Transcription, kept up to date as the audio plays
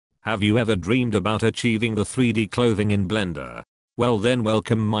Have you ever dreamed about achieving the 3D clothing in Blender? Well then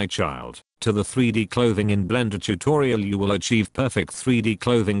welcome my child to the 3D clothing in Blender tutorial. You will achieve perfect 3D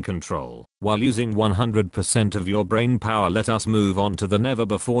clothing control while using 100% of your brain power. Let us move on to the never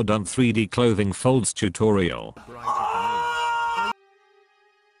before done 3D clothing folds tutorial.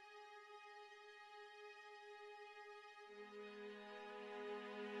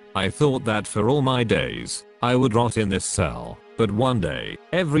 I thought that for all my days, I would rot in this cell, but one day,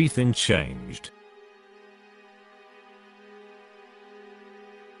 everything changed.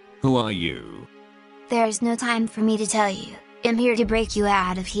 Who are you? There's no time for me to tell you. I'm here to break you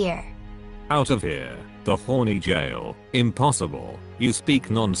out of here. Out of here? The horny jail? Impossible. You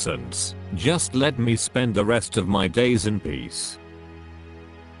speak nonsense. Just let me spend the rest of my days in peace.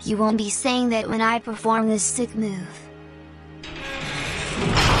 You won't be saying that when I perform this sick move.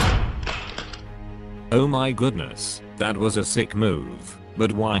 Oh my goodness, that was a sick move,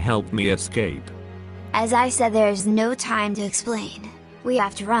 but why help me escape? As I said, there's no time to explain. We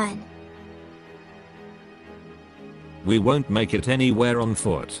have to run. We won't make it anywhere on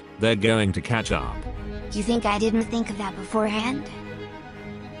foot. They're going to catch up. You think I didn't think of that beforehand?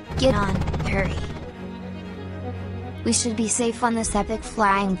 Get on, hurry. We should be safe on this epic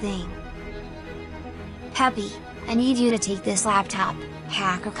flying thing. Peppy, I need you to take this laptop,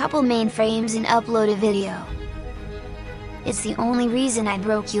 hack a couple mainframes and upload a video. It's the only reason I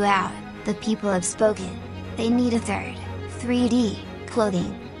broke you out. The people have spoken. They need a third 3D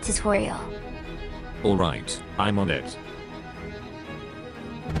clothing tutorial. Alright, I'm on it.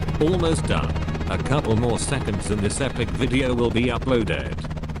 Almost done. A couple more seconds and this epic video will be uploaded.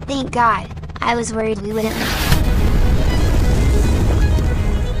 Thank God, I was worried we wouldn't.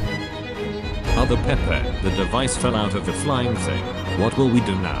 Other Pepe, the device fell out of the flying thing. What will we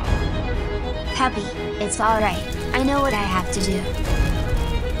do now? Peppy, it's alright. I know what I have to do.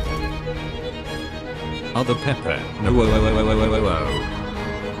 Other Pepe, no whoa.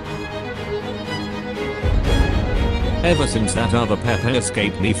 Ever since that other Pepe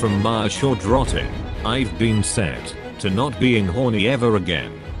escaped me from my short rotting, I've been set to not being horny ever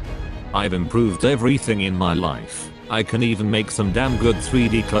again. I've improved everything in my life. I can even make some damn good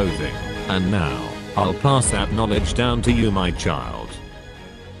 3D clothing. And now, I'll pass that knowledge down to you, my child.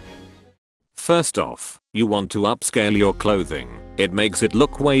 First off, you want to upscale your clothing. It makes it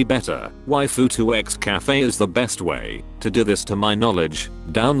look way better. Waifu2x Cafe is the best way to do this, to my knowledge.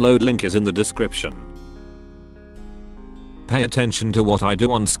 Download link is in the description. Pay attention to what I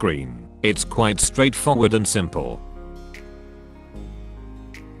do on screen. It's quite straightforward and simple.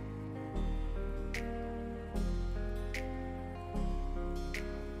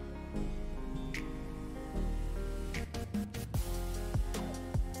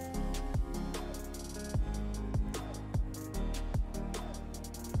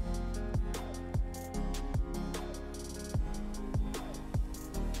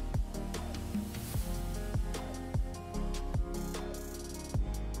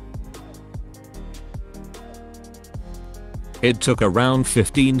 It took around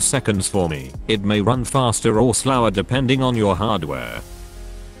 15 seconds for me. It may run faster or slower depending on your hardware.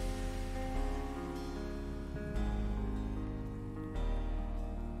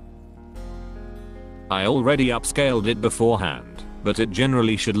 I already upscaled it beforehand, but it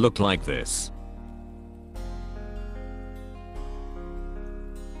generally should look like this.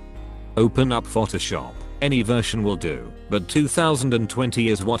 Open up Photoshop. Any version will do, but 2020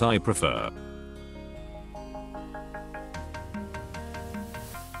 is what I prefer.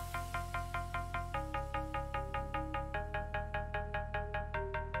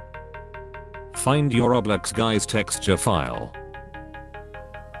 Find your Roblox guy's texture file.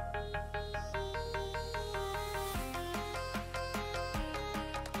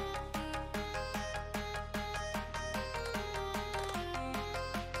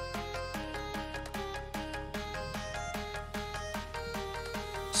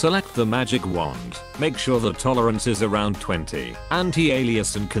 Select the magic wand, make sure the tolerance is around 20,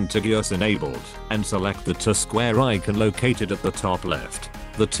 anti-alias and contiguous enabled, and select the 2 square icon located at the top left.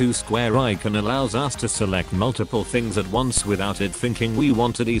 The 2 square icon allows us to select multiple things at once without it thinking we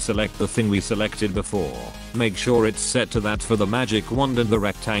want to deselect the thing we selected before. Make sure it's set to that for the magic wand and the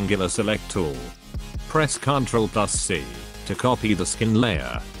rectangular select tool. Press Ctrl+C to copy the skin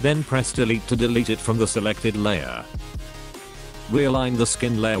layer, then press delete to delete it from the selected layer. Realign the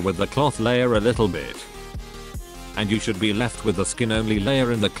skin layer with the cloth layer a little bit. And you should be left with the skin only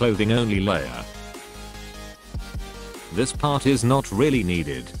layer and the clothing only layer. This part is not really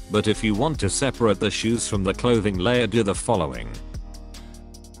needed, but if you want to separate the shoes from the clothing layer, do the following.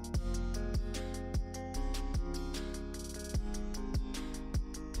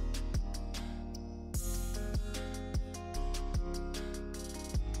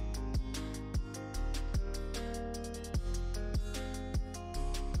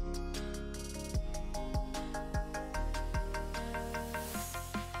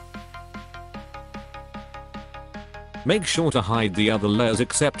 Make sure to hide the other layers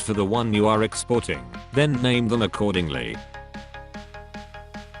except for the one you are exporting, then name them accordingly.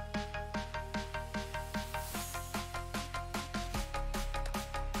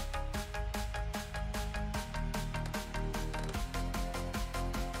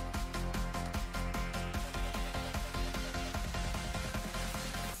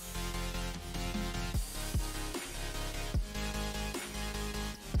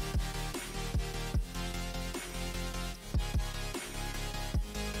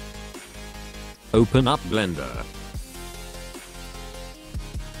 Open up Blender.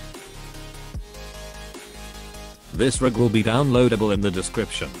 This rig will be downloadable in the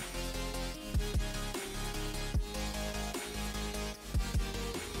description.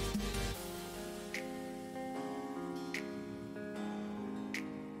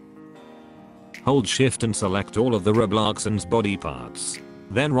 Hold Shift and select all of the Roblox's body parts.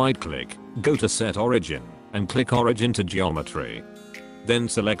 Then right click, go to Set Origin, and click Origin to Geometry. Then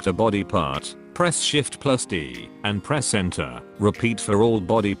select a body part, press Shift plus D, and press Enter. Repeat for all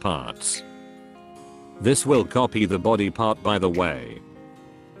body parts. This will copy the body part by the way.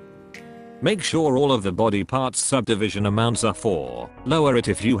 Make sure all of the body parts subdivision amounts are 4. Lower it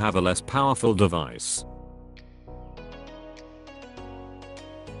if you have a less powerful device.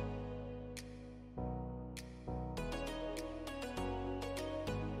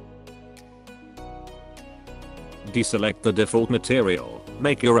 Deselect the default material,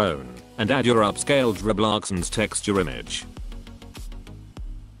 make your own, and add your upscaled Roblox's texture image.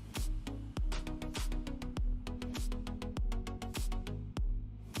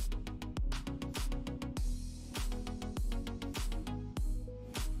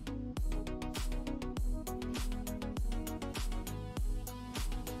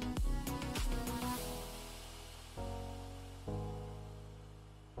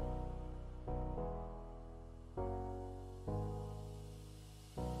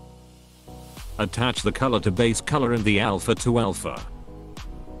 Attach the color to base color in the alpha to alpha.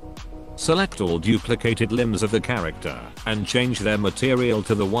 Select all duplicated limbs of the character and change their material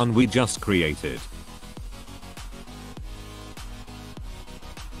to the one we just created.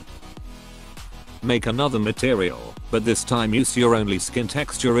 Make another material, but this time use your only skin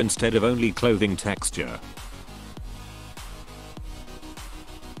texture instead of only clothing texture.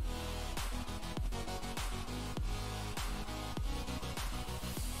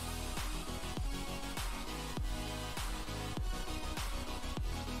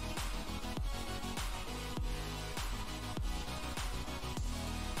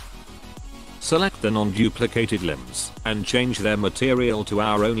 Select the non-duplicated limbs and change their material to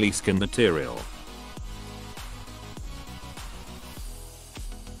our only skin material.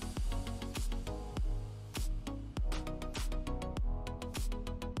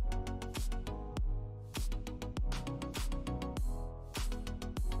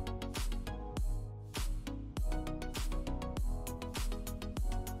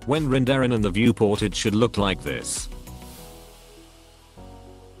 When rendering in the viewport, it should look like this.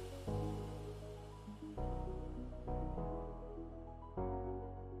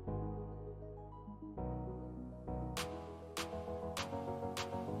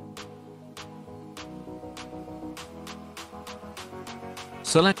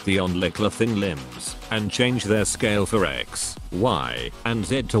 Select the only clothing limbs and change their scale for X, Y, and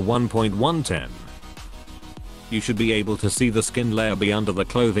Z to 1.110. You should be able to see the skin layer be under the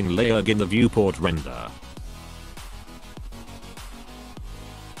clothing layer in the viewport render.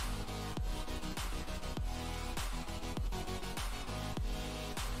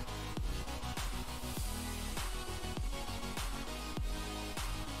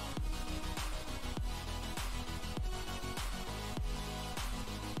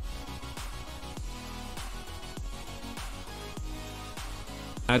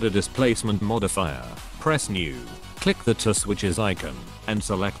 Add a displacement modifier, press New, click the two switches icon, and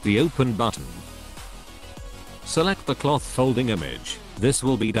select the Open button. Select the cloth folding image, this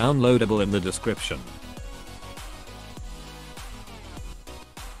will be downloadable in the description.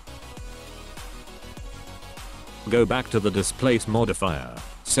 Go back to the Displace modifier,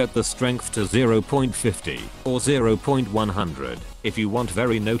 set the strength to 0.50 or 0.100 if you want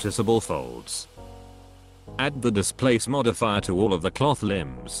very noticeable folds. Add the Displace modifier to all of the cloth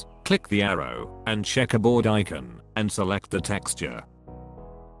limbs, click the arrow and checkerboard icon, and select the texture.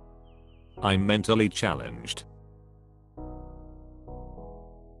 I'm mentally challenged.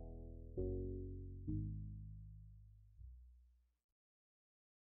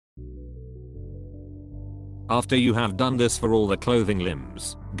 After you have done this for all the clothing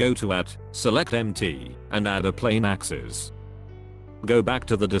limbs, go to Add, select Empty, and add a plane axis. Go back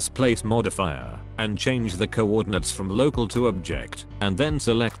to the Displace modifier and change the coordinates from local to object, and then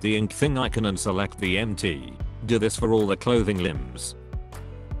select the ink thing icon and select the MT. Do this for all the clothing limbs.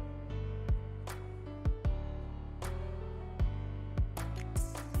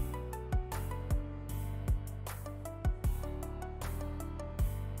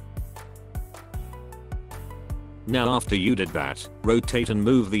 Now after you did that, rotate and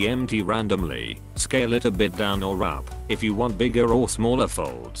move the MT randomly, scale it a bit down or up, if you want bigger or smaller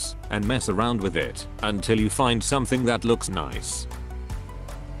folds, and mess around with it, until you find something that looks nice.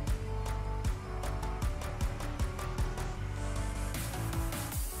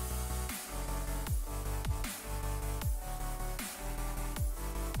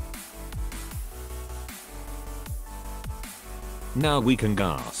 Now we can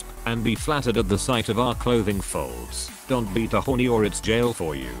gasp and be flattered at the sight of our clothing folds. Don't be too horny or it's jail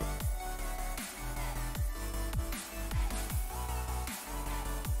for you.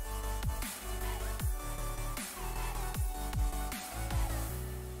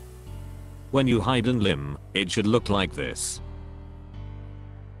 When you hide a limb, it should look like this.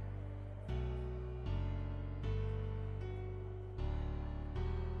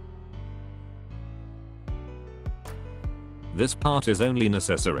 This part is only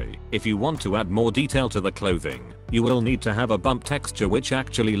necessary if you want to add more detail to the clothing. You will need to have a bump texture which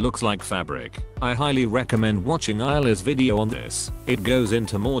actually looks like fabric. I highly recommend watching ILLI's video on this. It goes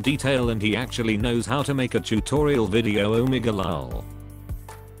into more detail and he actually knows how to make a tutorial video. Omega lol.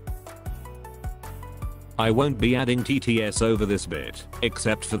 I won't be adding TTS over this bit,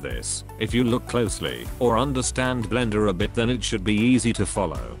 except for this. If you look closely or understand Blender a bit then it should be easy to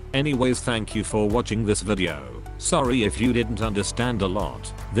follow. Anyways, thank you for watching this video. Sorry if you didn't understand a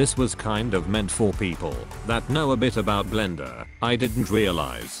lot. This was kind of meant for people that know a bit about Blender. I didn't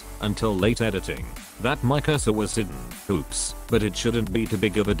realize until late editing that my cursor was hidden. Oops, but it shouldn't be too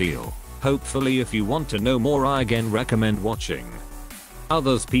big of a deal. Hopefully if you want to know more I again recommend watching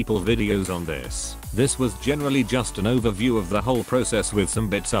others people videos on this. This was generally just an overview of the whole process with some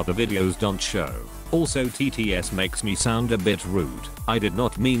bits other videos don't show. Also TTS makes me sound a bit rude. I did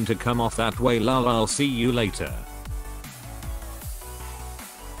not mean to come off that way lol. I'll see you later.